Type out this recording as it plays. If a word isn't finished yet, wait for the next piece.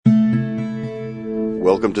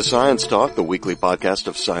Welcome to Science Talk, the weekly podcast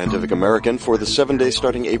of Scientific American for the 7 days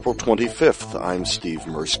starting April 25th. I'm Steve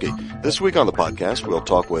Mirsky. This week on the podcast, we'll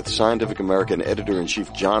talk with Scientific American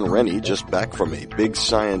Editor-in-Chief John Rennie, just back from a big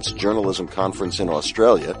science journalism conference in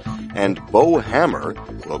Australia, and Beau Hammer.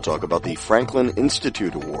 We'll talk about the Franklin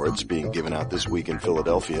Institute Awards being given out this week in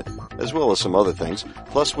Philadelphia, as well as some other things.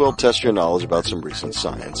 Plus, we'll test your knowledge about some recent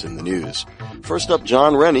science in the news. First up,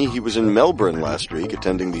 John Rennie. He was in Melbourne last week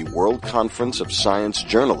attending the World Conference of Science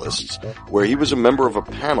Journalists, where he was a member of a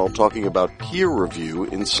panel talking about peer review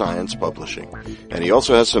in science publishing. And he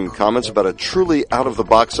also has some comments about a truly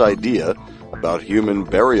out-of-the-box idea about human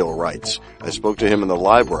burial rights. I spoke to him in the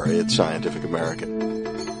library at Scientific American.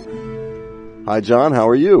 Hi, John. How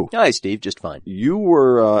are you? Hi, Steve. Just fine. You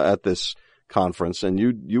were at this conference, and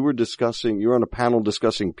you were on a panel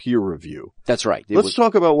discussing peer review. That's right. Let's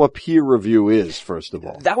talk about what peer review is, first of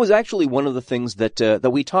all. That was actually one of the things that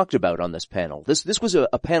we talked about on this panel. This was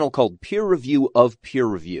a panel called Peer Review of Peer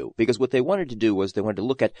Review, because what they wanted to do was they wanted to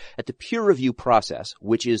look at the peer review process,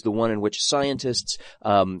 which is the one in which scientists,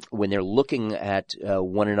 when they're looking at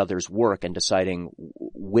one another's work and deciding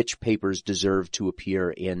which papers deserve to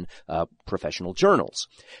appear in professional journals.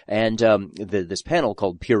 And this panel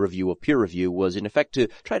called Peer Review of Peer Review was in effect to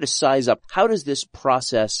try to size up how does this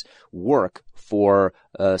process work for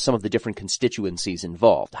some of the different constituencies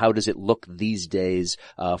involved. How does it look these days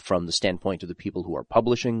from the standpoint of the people who are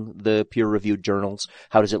publishing the peer-reviewed journals?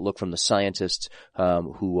 How does it look from the scientists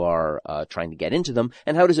who are trying to get into them?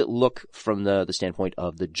 And how does it look from the standpoint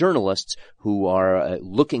of the journalists who are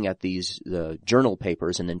looking at these journal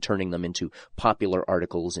papers and then turning them into popular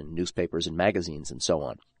articles in newspapers and magazines and so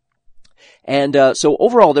on? And so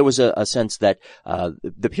overall, there was a sense that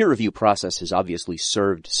the peer review process has obviously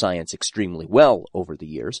served science extremely well over the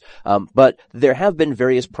years, but there have been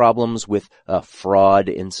various problems with fraud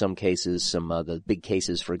in some cases. Some of the big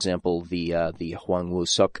cases, for example, the Hwang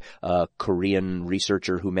Woo-suk, Korean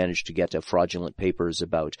researcher who managed to get fraudulent papers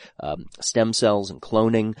about stem cells and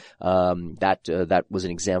cloning. That was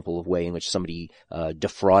an example of a way in which somebody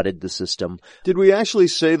defrauded the system. Did we actually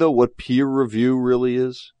say, though, what peer review really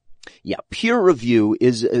is? Yeah, peer review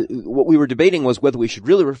is what we were debating was whether we should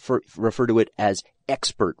really refer to it as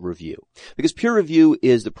expert review. Because peer review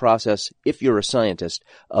is the process, if you're a scientist,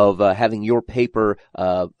 of having your paper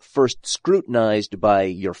first scrutinized by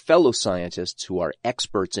your fellow scientists who are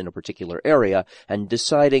experts in a particular area and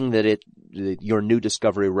deciding that your new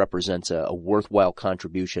discovery represents a worthwhile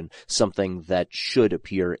contribution, something that should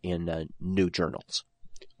appear in new journals.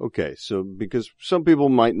 Okay, so because some people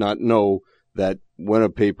might not know that when a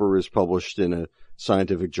paper is published in a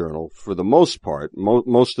scientific journal, for the most part,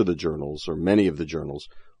 most of the journals or many of the journals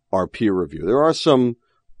are peer review. There are some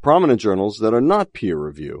prominent journals that are not peer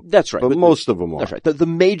review. That's right. But most of them are. That's right.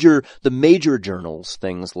 The major journals,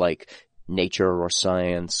 things like Nature or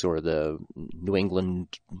Science or the New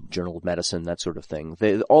England Journal of Medicine, that sort of thing.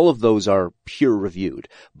 All of those are peer-reviewed.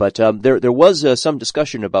 But there was some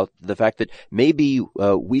discussion about the fact that maybe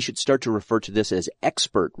we should start to refer to this as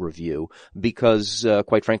expert review because,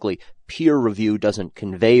 quite frankly, peer review doesn't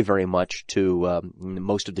convey very much to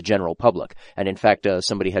most of the general public. And in fact,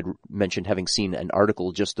 somebody had mentioned having seen an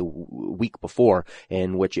article just the week before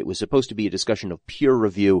in which it was supposed to be a discussion of peer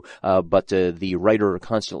review, but the writer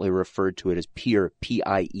constantly referred to it as peer,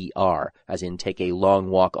 P-I-E-R, as in take a long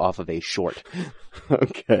walk off of a short.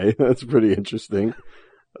 Okay, that's pretty interesting.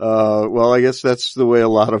 Well, I guess that's the way a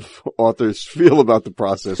lot of authors feel about the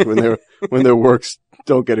process when their works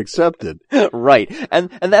don't get accepted. Right. And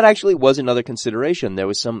that actually was another consideration. There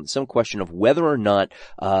was some question of whether or not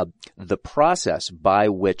the process by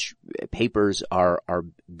which papers are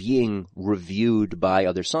being reviewed by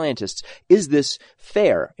other scientists, is this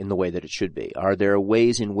fair in the way that it should be? Are there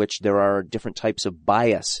ways in which there are different types of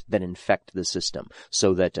bias that infect the system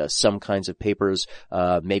so that some kinds of papers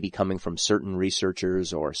may be coming from certain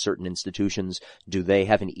researchers or certain institutions? Do they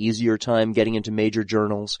have an easier time getting into major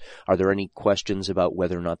journals? Are there any questions about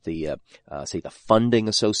whether or not the funding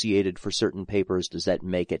associated for certain papers, does that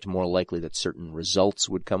make it more likely that certain results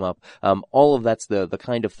would come up? All of that's the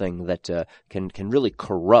kind of thing that can really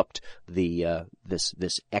corrupt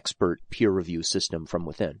this expert peer review system from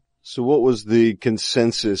within. So what was the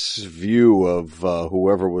consensus view of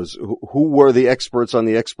who were the experts on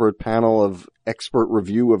the expert panel of expert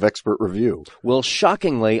review of expert review? Well,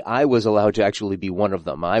 shockingly, I was allowed to actually be one of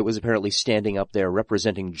them. I was apparently standing up there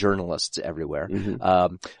representing journalists everywhere.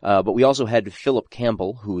 Mm-hmm. But we also had Philip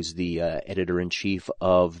Campbell, who's the editor-in-chief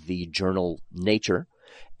of the journal Nature,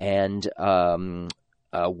 and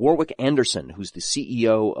Warwick Anderson, who's the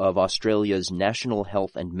CEO of Australia's National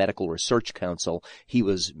Health and Medical Research Council. He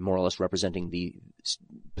was more or less representing the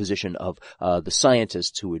position of the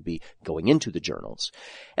scientists who would be going into the journals.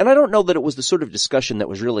 And I don't know that it was the sort of discussion that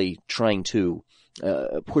was really trying to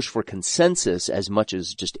push for consensus as much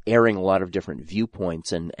as just airing a lot of different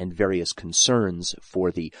viewpoints and various concerns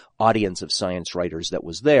for the audience of science writers that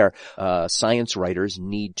was there. Science writers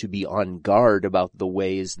need to be on guard about the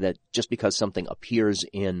ways that just because something appears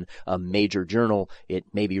in a major journal, it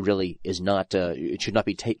maybe really is not, it should not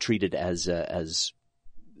be treated as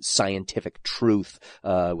scientific truth,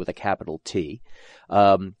 with a capital T.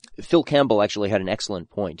 Phil Campbell actually had an excellent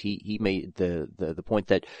point. He made the point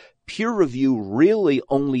that peer review really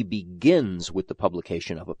only begins with the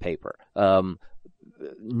publication of a paper.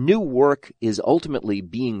 New work is ultimately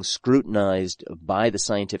being scrutinized by the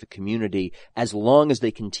scientific community as long as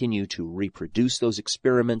they continue to reproduce those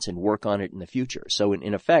experiments and work on it in the future. So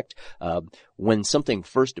in effect, when something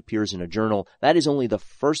first appears in a journal, that is only the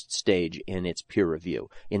first stage in its peer review.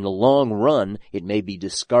 In the long run, it may be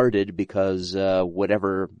discarded because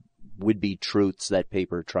whatever would-be truths that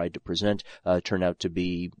paper tried to present turn out to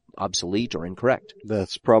be obsolete or incorrect.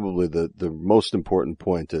 That's probably the most important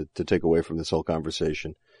point to take away from this whole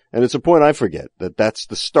conversation. And it's a point I forget, that's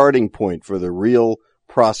the starting point for the real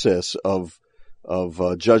process of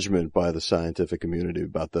judgment by the scientific community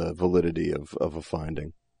about the validity of a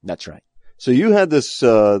finding. That's right. So you had this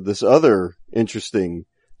other interesting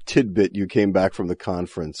tidbit you came back from the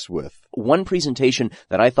conference with. One presentation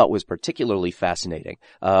that I thought was particularly fascinating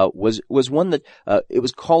was one that it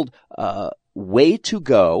was called Way to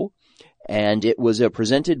Go, and it was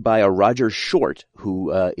presented by Roger Short,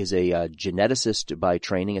 who is a geneticist by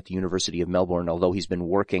training at the University of Melbourne, although he's been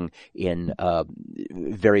working in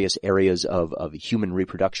various areas of human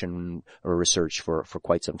reproduction research for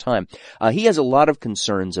quite some time. He has a lot of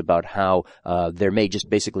concerns about how there may just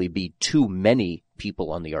basically be too many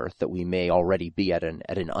people on the earth, that we may already be at an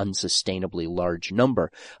unsustainably large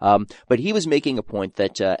number. But he was making a point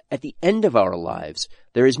that at the end of our lives,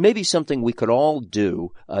 there is maybe something we could all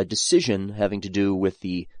do, a decision having to do with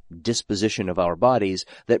the disposition of our bodies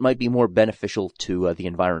that might be more beneficial to the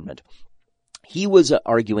environment. He was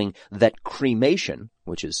arguing that cremation,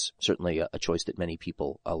 which is certainly a choice that many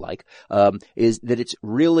people like, is that it's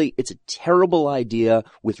a terrible idea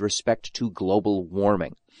with respect to global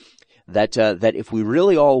warming. That if we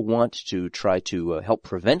really all want to try to help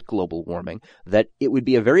prevent global warming, that it would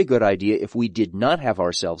be a very good idea if we did not have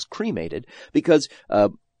ourselves cremated, because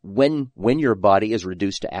when your body is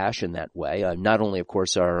reduced to ash in that way, not only, of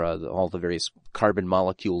course, are all the various carbon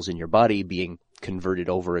molecules in your body being converted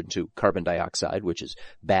over into carbon dioxide, which is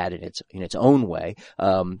bad in its own way.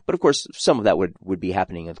 But of course, some of that would be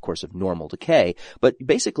happening in the course of normal decay. But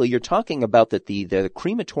basically, you're talking about that the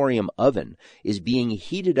crematorium oven is being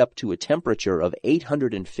heated up to a temperature of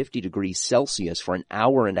 850 degrees Celsius for an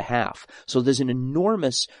hour and a half. So there's an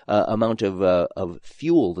enormous amount of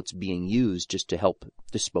fuel that's being used just to help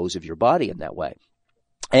dispose of your body in that way.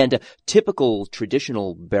 And typical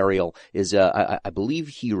traditional burial is, I believe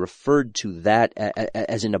he referred to that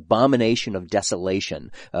as an abomination of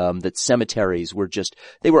desolation, that cemeteries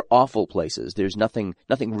they were awful places. There's nothing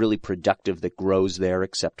really productive that grows there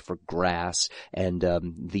except for grass, and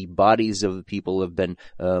the bodies of the people have been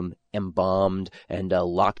embalmed and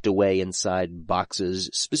locked away inside boxes,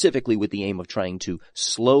 specifically with the aim of trying to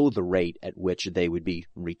slow the rate at which they would be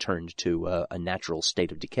returned to a natural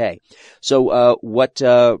state of decay. So what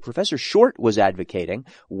Professor Short was advocating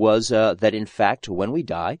was that in fact, when we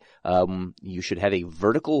die, you should have a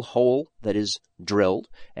vertical hole that is drilled,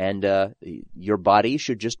 and your body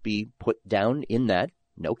should just be put down in that.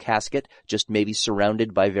 No casket, just maybe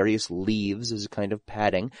surrounded by various leaves as a kind of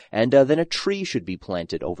padding, and then a tree should be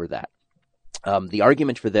planted over that. The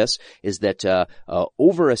argument for this is that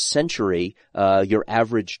over a century, your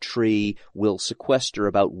average tree will sequester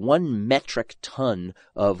about 1 metric ton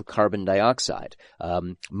of carbon dioxide.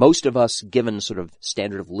 Most of us, given sort of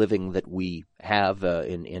standard of living that we have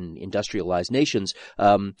in industrialized nations,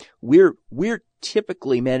 we're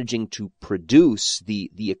typically managing to produce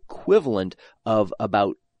the equivalent of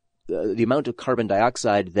about the amount of carbon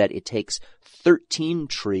dioxide that it takes 13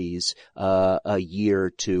 trees a year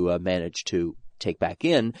to manage to take back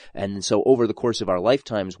in. And so over the course of our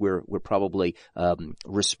lifetimes, we're probably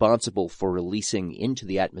responsible for releasing into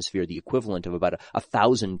the atmosphere the equivalent of about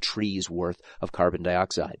 1,000 trees worth of carbon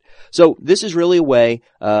dioxide. So this is really a way,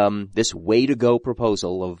 this way to go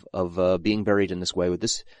proposal of being buried in this way.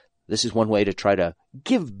 This is one way to try to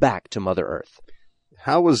give back to Mother Earth.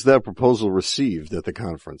 How was that proposal received at the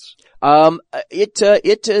conference?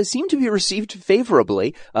 It seemed to be received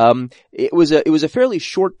favorably. It was a fairly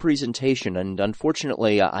short presentation, and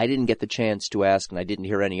unfortunately, I didn't get the chance to ask, and I didn't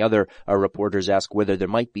hear any other reporters ask whether there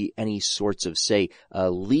might be any sorts of, say,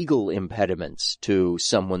 legal impediments to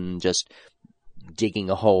someone just digging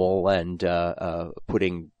a hole and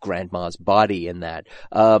putting grandma's body in that.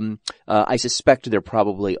 I suspect there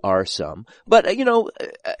probably are some, but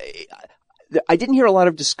I didn't hear a lot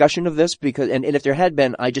of discussion of this because, and if there had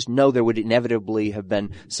been, I just know there would inevitably have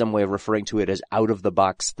been some way of referring to it as out of the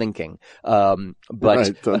box thinking.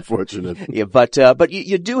 Right, unfortunate. Yeah, but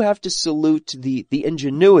you do have to salute the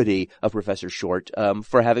ingenuity of Professor Short,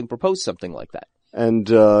 for having proposed something like that. And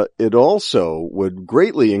it also would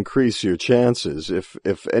greatly increase your chances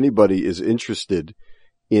if anybody is interested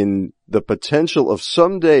in the potential of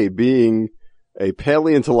someday being a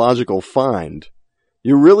paleontological find.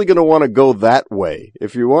 You're really going to want to go that way.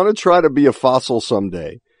 If you want to try to be a fossil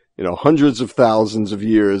someday, hundreds of thousands of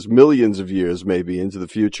years, millions of years maybe into the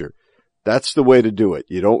future, that's the way to do it.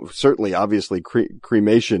 You don't, certainly, obviously,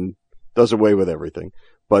 cremation does away with everything.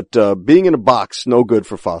 But being in a box, no good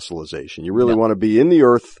for fossilization. You really want to be in the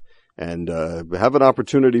earth and have an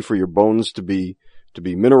opportunity for your bones to be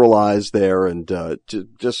mineralized there, and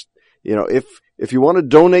just if you want to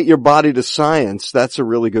donate your body to science, that's a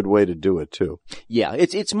really good way to do it too. Yeah,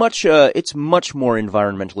 it's much more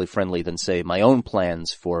environmentally friendly than, say, my own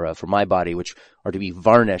plans for my body, which are to be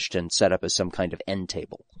varnished and set up as some kind of end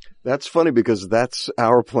table. That's funny because that's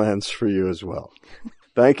our plans for you as well.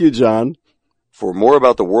 Thank you, John. For more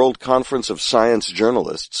about the World Conference of Science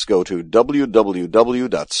Journalists, go to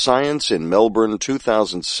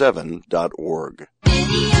www.scienceinmelbourne2007.org.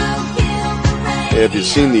 Have you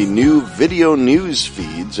seen the new video news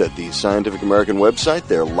feeds at the Scientific American website?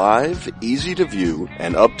 They're live, easy to view,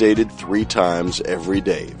 and updated 3 times every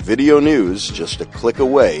day. Video news just a click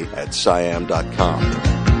away at sciam.com.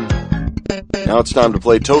 Now it's time to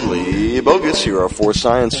play Totally Bogus. Here are 4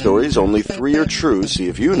 science stories. Only 3 are true. See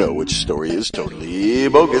if you know which story is totally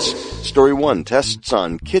bogus. Story 1. Tests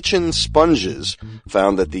on kitchen sponges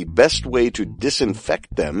found that the best way to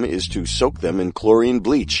disinfect them is to soak them in chlorine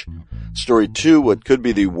bleach. Story 2, what could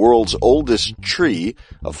be the world's oldest tree,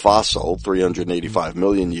 a fossil, 385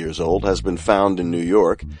 million years old, has been found in New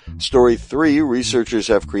York. Story 3, researchers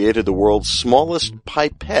have created the world's smallest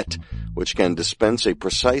pipette, which can dispense a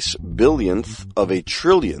precise billionth of a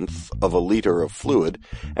trillionth of a liter of fluid.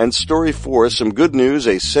 And story 4, some good news,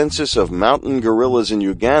 a census of mountain gorillas in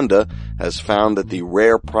Uganda has found that the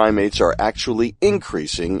rare primates are actually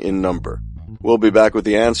increasing in number. We'll be back with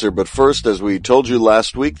the answer, but first, as we told you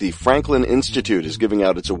last week, the Franklin Institute is giving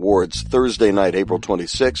out its awards Thursday night, April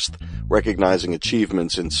 26th, recognizing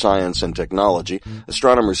achievements in science and technology.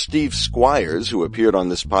 Astronomer Steve Squires, who appeared on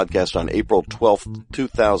this podcast on April 12th,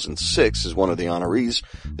 2006, is one of the honorees.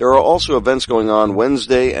 There are also events going on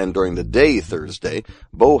Wednesday and during the day Thursday.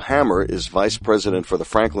 Bo Hammer is vice president for the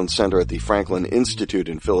Franklin Center at the Franklin Institute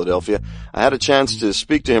in Philadelphia. I had a chance to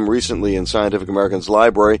speak to him recently in Scientific American's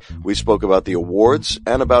library. We spoke about the awards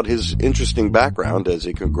and about his interesting background as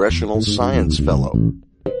a Congressional Science Fellow.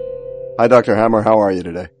 Hi, Dr. Hammer. How are you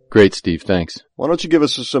today? Great, Steve. Thanks. Why don't you give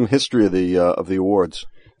us some history of the awards?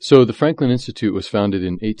 So the Franklin Institute was founded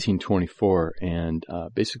in 1824 and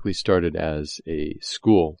basically started as a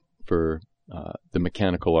school for the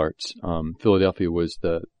mechanical arts. Philadelphia was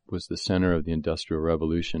the center of the Industrial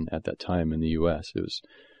Revolution at that time in the U.S. It was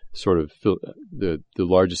sort of the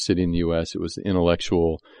largest city in the U.S. It was the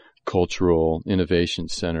intellectual, cultural innovation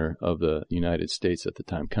center of the United States at the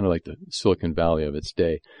time, kind of like the Silicon Valley of its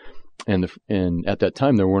day. And at that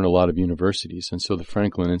time, there weren't a lot of universities. And so the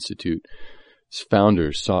Franklin Institute's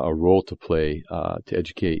founders saw a role to play to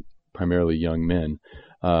educate primarily young men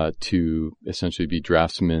to essentially be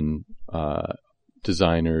draftsmen,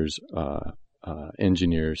 designers,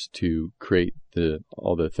 engineers to create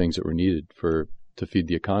all the things that were needed to feed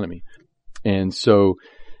the economy. And so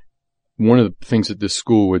one of the things that this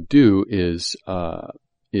school would do is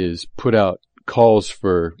put out calls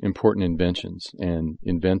for important inventions, and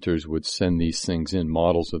inventors would send these things in,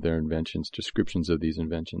 models of their inventions, descriptions of these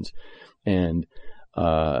inventions, and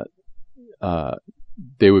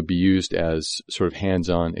they would be used as sort of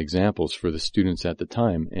hands-on examples for the students at the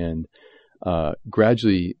time. And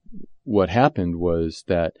gradually what happened was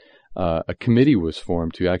that a committee was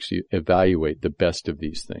formed to actually evaluate the best of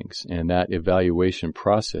these things, and that evaluation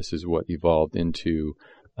process is what evolved into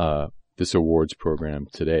this awards program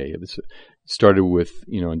today. It started with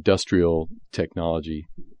industrial technology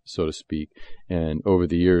so to speak. And over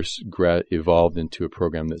the years, evolved into a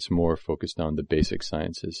program that's more focused on the basic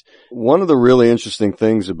sciences. One of the really interesting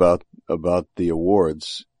things about the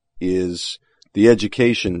awards is the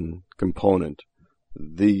education component.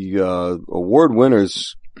 The award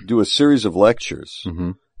winners do a series of lectures,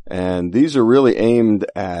 Mm-hmm. and these are really aimed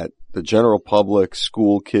at the general public,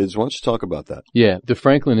 school kids. Why don't you talk about that? Yeah, the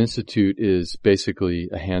Franklin Institute is basically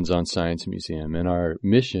a hands-on science museum, and our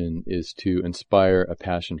mission is to inspire a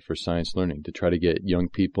passion for science learning, to try to get young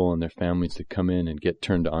people and their families to come in and get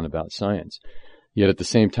turned on about science. Yet at the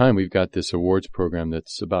same time, we've got this awards program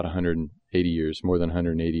that's about 180 years, more than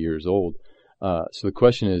 180 years old. So the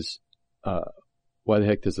question is, why the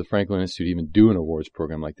heck does the Franklin Institute even do an awards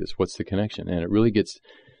program like this? What's the connection? And it really gets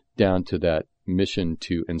down to that mission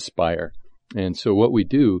to inspire. And so what we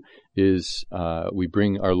do is we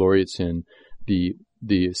bring our laureates in.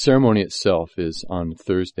 The ceremony itself is on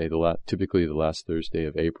Thursday, typically the last Thursday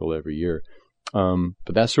of April every year.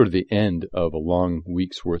 But that's sort of the end of a long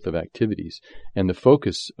week's worth of activities. And the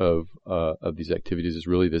focus of these activities is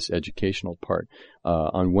really this educational part.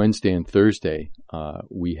 On Wednesday and Thursday,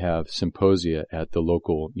 we have symposia at the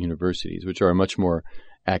local universities, which are much more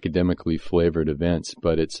academically flavored events,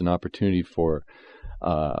 but it's an opportunity for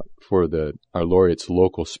our laureates'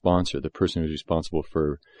 local sponsor, the person who's responsible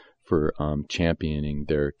for championing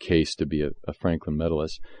their case to be a Franklin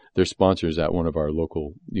medalist. Their sponsors at one of our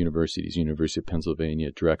local universities, University of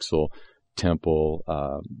Pennsylvania, Drexel, Temple,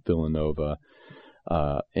 Villanova,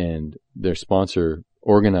 and their sponsor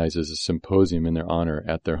organizes a symposium in their honor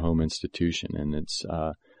at their home institution, and it's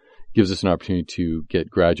gives us an opportunity to get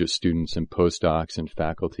graduate students and postdocs and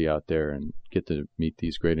faculty out there and get to meet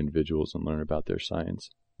these great individuals and learn about their science.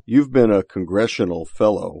 You've been a congressional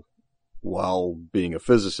fellow while being a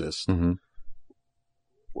physicist. Mm-hmm.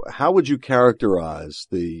 How would you characterize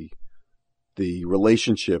the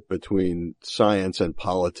relationship between science and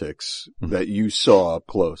politics that you saw up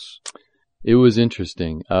close? It was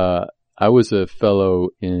interesting. I was a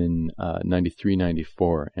fellow in 93,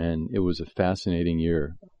 94, and it was a fascinating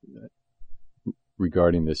year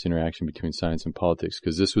regarding this interaction between science and politics,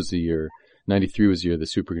 because this was the year, 93 was the year the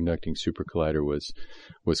superconducting super collider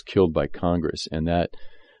was killed by Congress, and that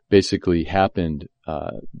basically happened,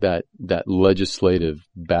 that legislative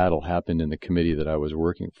battle happened in the committee that I was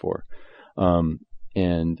working for.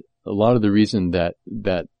 And a lot of the reason that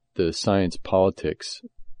the science politics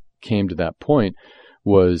came to that point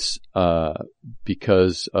was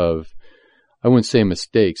because of, I wouldn't say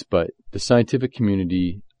mistakes, but the scientific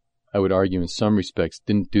community, I would argue in some respects,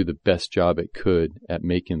 didn't do the best job it could at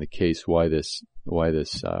making the case why the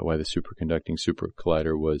superconducting super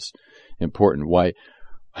collider was important.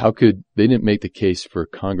 They didn't make the case for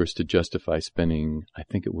Congress to justify spending, I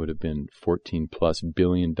think it would have been $14+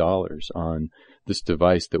 billion on this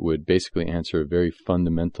device that would basically answer a very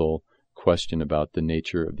fundamental question about the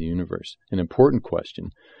nature of the universe. An important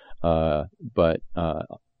question, but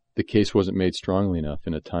the case wasn't made strongly enough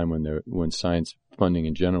in a time when science funding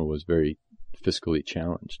in general was very fiscally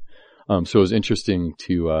challenged. So it was interesting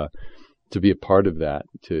to be a part of that,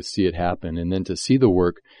 to see it happen, and then to see the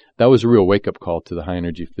work. That was a real wake-up call to the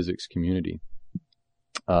high-energy physics community.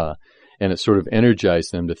 And it sort of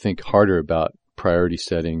energized them to think harder about priority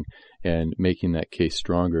setting and making that case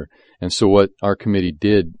stronger. And so what our committee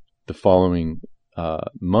did the following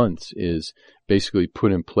months is basically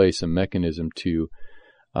put in place a mechanism to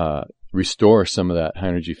restore some of that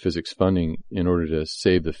high-energy physics funding in order to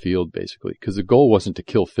save the field, basically. Because the goal wasn't to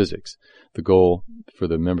kill physics. The goal for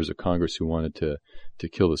the members of Congress who wanted to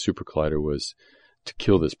kill the super collider was to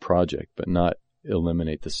kill this project, but not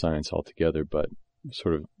eliminate the science altogether, but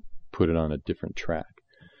sort of put it on a different track.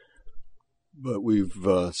 But we've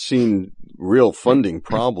seen real funding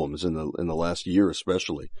problems in the last year,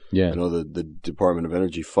 especially. Yeah. I know the Department of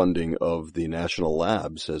Energy funding of the national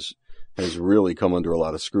labs has really come under a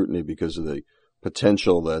lot of scrutiny because of the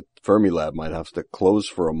potential that Fermilab might have to close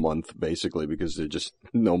for a month, basically, because there's just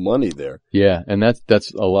no money there. Yeah, and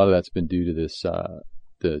that's a lot of that's been due to this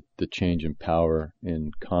the change in power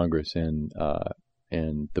in Congress and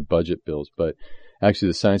the budget bills, but actually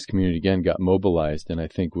the science community again got mobilized and I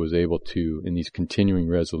think was able to, in these continuing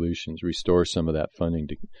resolutions, restore some of that funding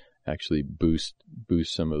to actually boost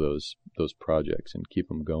some of those projects and keep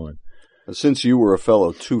them going. Since you were a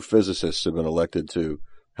fellow, 2 physicists have been elected to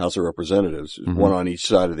House of Representatives, mm-hmm. one on each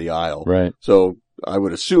side of the aisle. Right. So I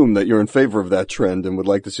would assume that you're in favor of that trend and would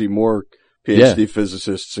like to see more PhD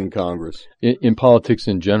physicists in Congress. In politics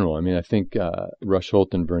in general, I mean, I think Rush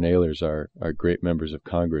Holt and Vern Ehlers are great members of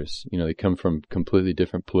Congress. You know, they come from completely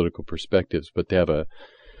different political perspectives, but they have a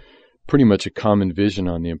pretty much a common vision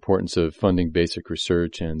on the importance of funding basic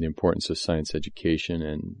research and the importance of science education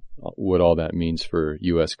and what all that means for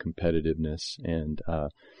U.S. competitiveness. And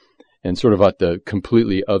sort of at the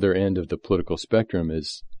completely other end of the political spectrum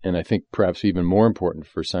is, and I think perhaps even more important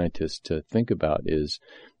for scientists to think about, is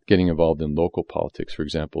getting involved in local politics, for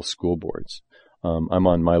example, school boards. I'm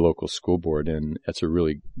on my local school board, and that's a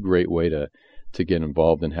really great way to get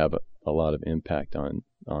involved and have a lot of impact on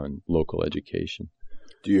local education.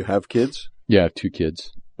 Do you have kids? Yeah, I have 2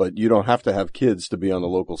 kids. But you don't have to have kids to be on the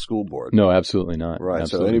local school board. No, absolutely not. Right.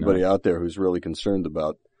 Absolutely so anybody not. out there who's really concerned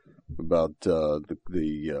about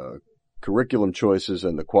the curriculum choices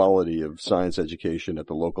and the quality of science education at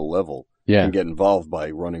the local level can get involved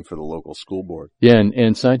by running for the local school board. Yeah,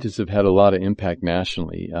 and scientists have had a lot of impact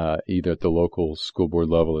nationally, either at the local school board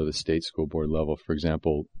level or the state school board level. For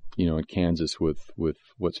example, in Kansas with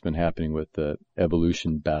what's been happening with the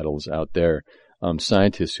evolution battles out there,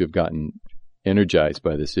 scientists who have gotten energized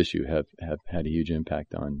by this issue have had a huge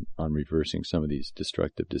impact on reversing some of these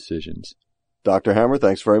destructive decisions. Dr. Hammer,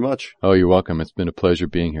 thanks very much. Oh, you're welcome. It's been a pleasure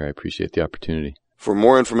being here. I appreciate the opportunity. For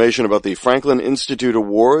more information about the Franklin Institute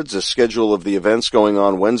Awards, a schedule of the events going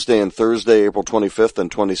on Wednesday and Thursday, April 25th and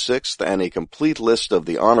 26th, and a complete list of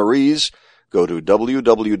the honorees, go to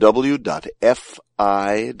www.fi.edu.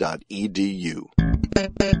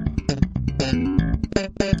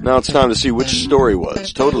 Now it's time to see which story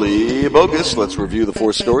was totally bogus. Let's review the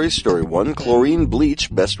 4 stories. Story 1, chlorine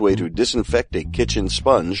bleach, best way to disinfect a kitchen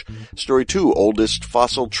sponge. Story 2, oldest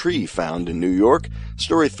fossil tree found in New York.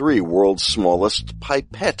 Story 3, world's smallest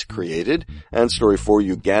pipette created. And Story 4,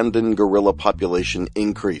 Ugandan gorilla population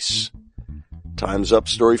increase. Time's up.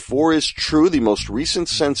 Story 4 is true. The most recent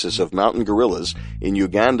census of mountain gorillas in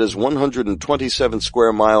Uganda's 127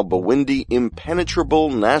 square mile Bwindi Impenetrable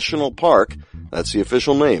National Park, that's the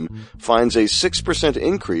official name, finds a 6%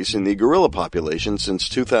 increase in the gorilla population since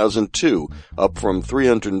 2002, up from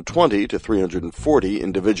 320 to 340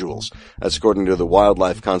 individuals. That's according to the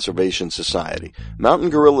Wildlife Conservation Society. Mountain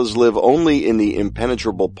gorillas live only in the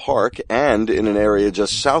Impenetrable Park and in an area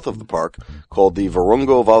just south of the park called the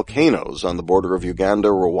Virunga Volcanoes on the border of Uganda,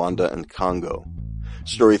 Rwanda, and Congo.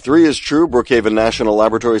 Story 3 is true. Brookhaven National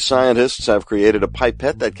Laboratory scientists have created a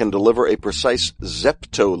pipette that can deliver a precise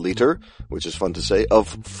zeptoliter, which is fun to say, of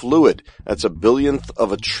fluid. That's a billionth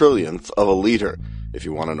of a trillionth of a liter. If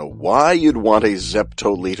you want to know why you'd want a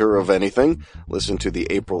zeptoliter of anything, listen to the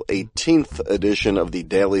April 18th edition of the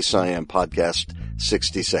Daily Siam podcast,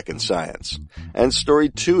 60 Second Science. And story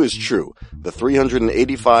 2 is true. The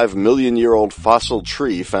 385-million-year-old fossil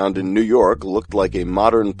tree found in New York looked like a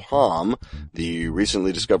modern palm. The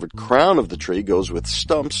recently discovered crown of the tree goes with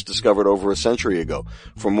stumps discovered over a century ago.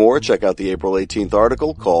 For more, check out the April 18th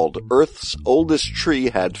article called Earth's Oldest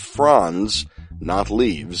Tree Had Fronds, Not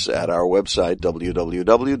Leaves, at our website, www.siam.com.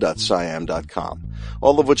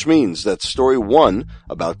 All of which means that story 1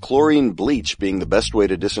 about chlorine bleach being the best way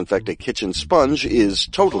to disinfect a kitchen sponge is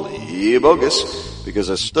totally bogus, because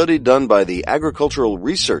a study done by the Agricultural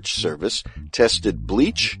Research Service tested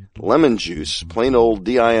bleach, lemon juice, plain old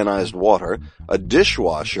deionized water, a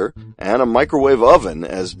dishwasher, and a microwave oven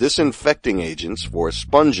as disinfecting agents for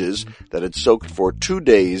sponges that had soaked for 2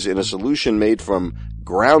 days in a solution made from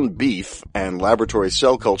ground beef and laboratory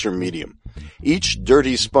cell culture medium. Each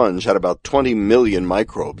dirty sponge had about 20 million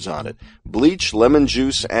microbes on it. Bleach, lemon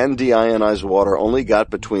juice, and deionized water only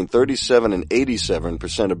got between 37 and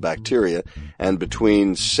 87% of bacteria, and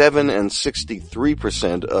between 7 and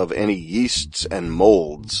 63% of any yeasts and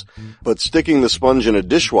molds. But sticking the sponge in a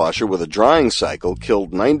dishwasher with a drying cycle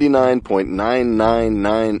killed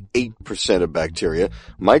 99.9998% of bacteria.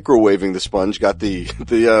 Microwaving the sponge got the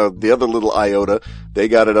other little iota. They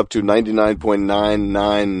got it up to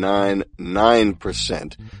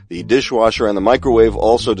 99.9999%. The dishwasher and the microwave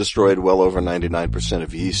also destroyed well over 99%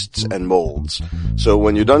 of yeasts and molds. So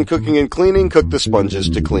when you're done cooking and cleaning, cook the sponges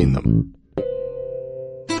to clean them.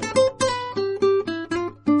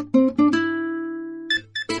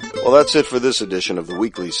 Well, that's it for this edition of the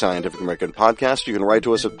Weekly Scientific American podcast. You can write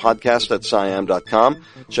to us at podcast@siam.com.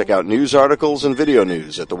 Check out news articles and video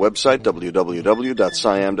news at the website,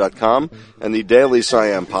 www.siam.com. And the Daily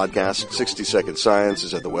Siam podcast, 60 Second Science,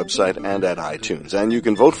 is at the website and at iTunes. And you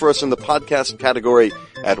can vote for us in the podcast category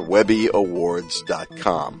at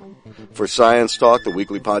webbyawards.com. For Science Talk, the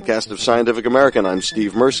weekly podcast of Scientific American, I'm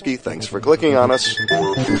Steve Mirsky. Thanks for clicking on us.